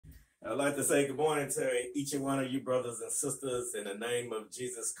I'd like to say good morning to each and one of you brothers and sisters in the name of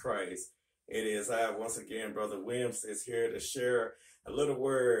Jesus Christ. It is I, once again, Brother Williams, is here to share a little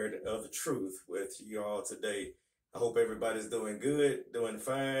word of the truth with you all today. I hope everybody's doing good, doing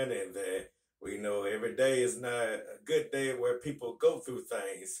fine, and that we know every day is not a good day where people go through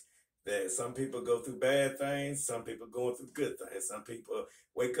things. That some people go through bad things, some people going through good things. Some people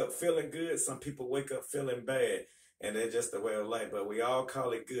wake up feeling good, some people wake up feeling bad. And that's just the way of life. But we all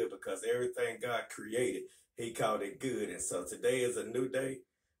call it good because everything God created, he called it good. And so today is a new day.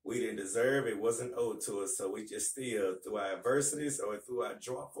 We didn't deserve it. It wasn't owed to us. So we just still, through our adversities or through our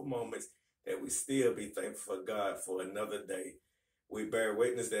joyful moments, that we still be thankful for God for another day. We bear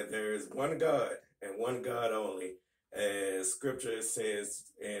witness that there is one God and one God only. As scripture says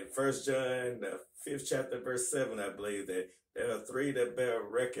in 1 John, the 5th chapter, verse 7, I believe that there are three that bear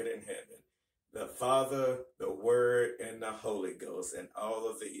record in heaven: the Father, the Word, and the Holy Ghost. And all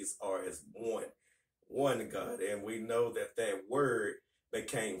of these are as one God. And we know that that Word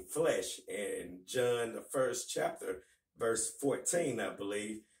became flesh in John, the 1st chapter, verse 14, I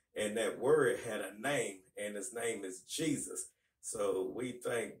believe. And that Word had a name, and his name is Jesus. So we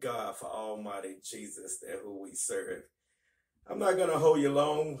thank God for Almighty Jesus, that who we serve. I'm not going to hold you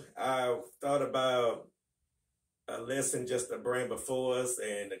long. I thought about a lesson just to bring before us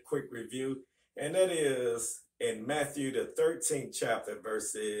and a quick review. And that is in Matthew, the 13th chapter,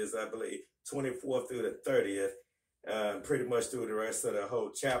 verses, I believe, 24 through the 30th, pretty much through the rest of the whole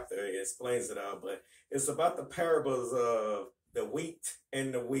chapter. It explains it all, but it's about the parables of the wheat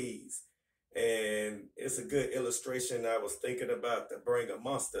and the weeds. And it's a good illustration I was thinking about to bring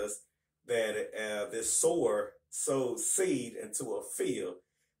amongst us, that this sower sowed seed into a field,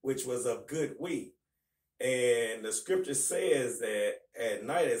 which was of good wheat. And the scripture says that at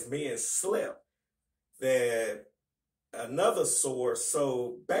night as men slept, that another sower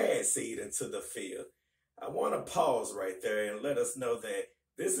sowed bad seed into the field. I want to pause right there and let us know that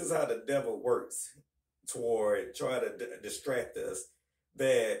this is how the devil works toward try to distract us.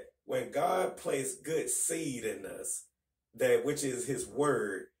 That when God placed good seed in us, that which is his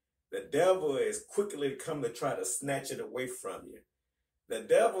word, the devil is quickly come to try to snatch it away from you. The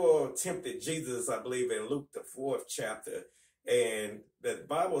devil tempted Jesus, I believe, in Luke, the 4th chapter. And the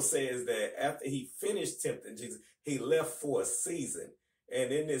Bible says that after he finished tempting Jesus, he left for a season.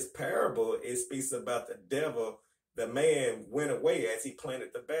 And in this parable, it speaks about the devil. The man went away as he planted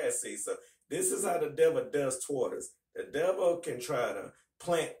the bad seed. So this is how the devil does toward us. The devil can try to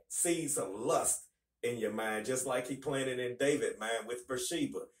plant seeds of lust in your mind, just like he planted in David's mind with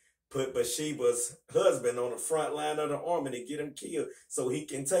Bathsheba. Put Bathsheba's husband on the front line of the army to get him killed so he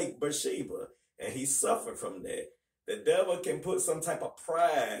can take Bathsheba. And he suffered from that. The devil can put some type of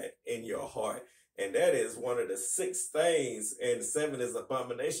pride in your heart. And that is one of the 6 things, and 7 is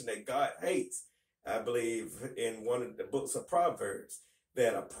abomination that God hates. I believe in one of the books of Proverbs,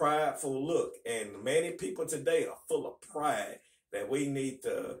 that a prideful look. And many people today are full of pride, that we need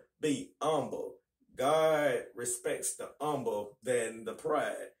to be humble. God respects the humble than the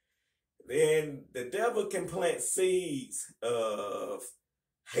pride. Then the devil can plant seeds of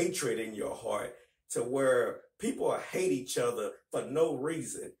hatred in your heart to where people hate each other for no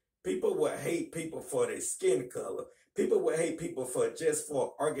reason. People will hate people for their skin color. People will hate people for just for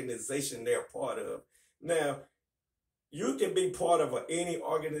an organization they're part of. Now, you can be part of any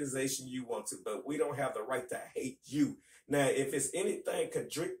organization you want to, but we don't have the right to hate you. Now, if it's anything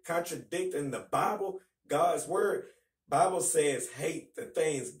contradicting the Bible, God's word, Bible says hate the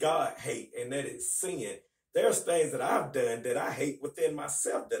things God hate, and that is sin. There's things that I've done that I hate within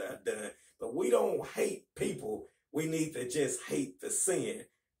myself that I've done, but we don't hate people. We need to just hate the sin.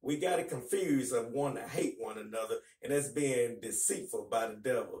 We got it confused of wanting to hate one another, and that's being deceitful by the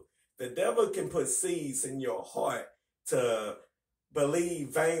devil. The devil can put seeds in your heart to believe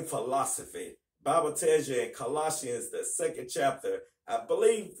vain philosophy. Bible tells you in Colossians, the 2nd chapter, I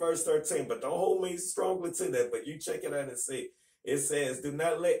believe verse 13, but don't hold me strongly to that, but you check it out and see. It says, do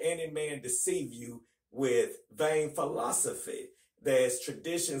not let any man deceive you with vain philosophy. There's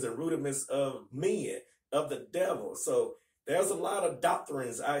traditions and rudiments of men, of the devil. So there's a lot of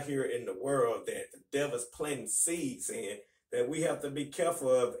doctrines out here in the world that the devil's planting seeds in, that we have to be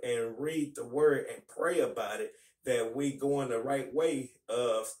careful of and read the word and pray about it, that we go in the right way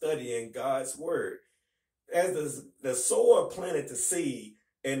of studying God's word. As the sower planted the seed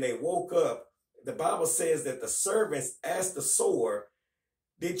and they woke up, the Bible says that the servants asked the sower,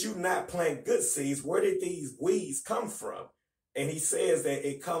 did you not plant good seeds? Where did these weeds come from? And he says that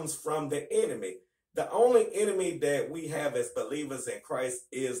it comes from the enemy. The only enemy that we have as believers in Christ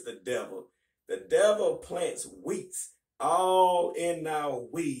is the devil. The devil plants weeds all in our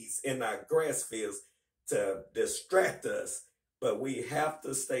weeds, in our grass fields to distract us. But we have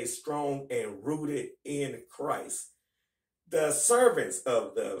to stay strong and rooted in Christ. The servants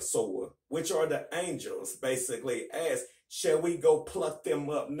of the sower, which are the angels, basically ask, shall we go pluck them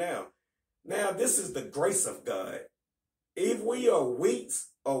up now? Now, this is the grace of God. If we are weeds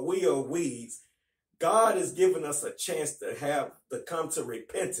or we are weeds, God has given us a chance to come to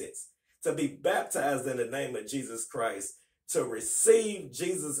repentance, to be baptized in the name of Jesus Christ, to receive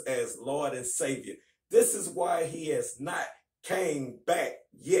Jesus as Lord and Savior. This is why he has not came back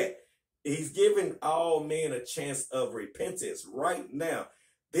yet. He's giving all men a chance of repentance right now.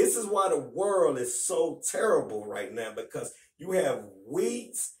 This is why the world is so terrible right now, because you have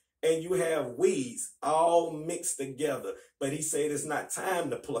weeds and you have weeds all mixed together. But he said it's not time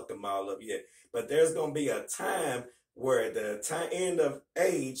to pluck them all up yet. But there's going to be a time where the end of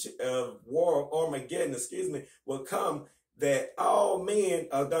age of war, Armageddon, will come, that all men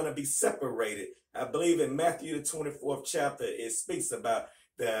are going to be separated. I believe in Matthew the 24th chapter, it speaks about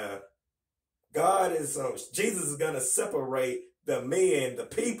Jesus is going to separate the men, the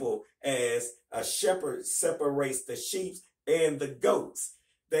people, as a shepherd separates the sheep and the goats.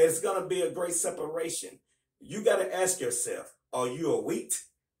 There's going to be a great separation. You got to ask yourself, are you a wheat?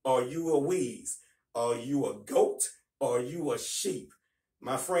 Are you a weeds? Are you a goat? Or are you a sheep?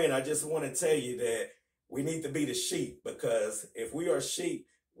 My friend, I just want to tell you that we need to be the sheep, because if we are sheep,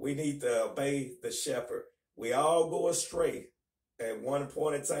 we need to obey the shepherd. We all go astray at one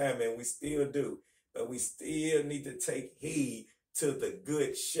point in time, and we still do. But we still need to take heed to the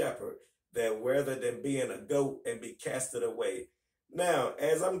good shepherd, that rather than being a goat and be casted away. Now,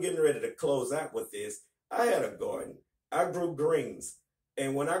 as I'm getting ready to close out with this, I had a garden. I grew greens.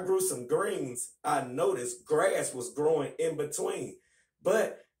 And when I grew some greens, I noticed grass was growing in between.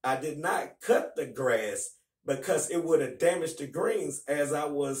 But I did not cut the grass, because it would have damaged the greens as I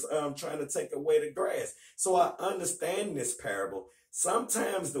was trying to take away the grass. So I understand this parable.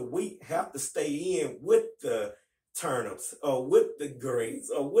 Sometimes the wheat have to stay in with the turnips or with the greens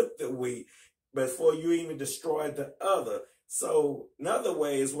or with the wheat before you even destroy the other. So another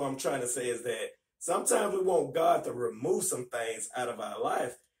way is what I'm trying to say is that sometimes we want God to remove some things out of our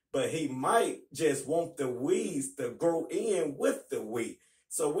life, but he might just want the weeds to grow in with the wheat.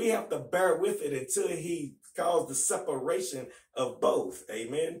 So we have to bear with it until he calls the separation of both.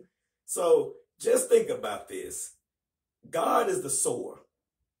 Amen. So just think about this. God is the sower.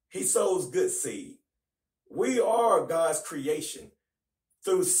 He sows good seed. We are God's creation.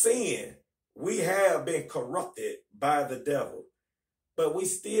 Through sin, we have been corrupted by the devil, but we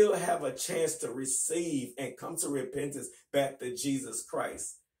still have a chance to receive and come to repentance back to Jesus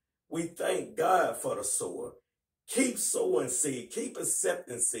Christ. We thank God for the sower. Keep sowing seed, keep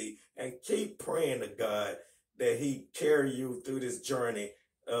accepting seed, and keep praying to God that he carry you through this journey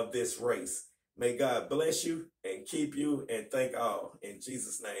of this race. May God bless you and keep you, and thank all. In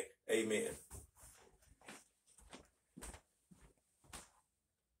Jesus' name, amen.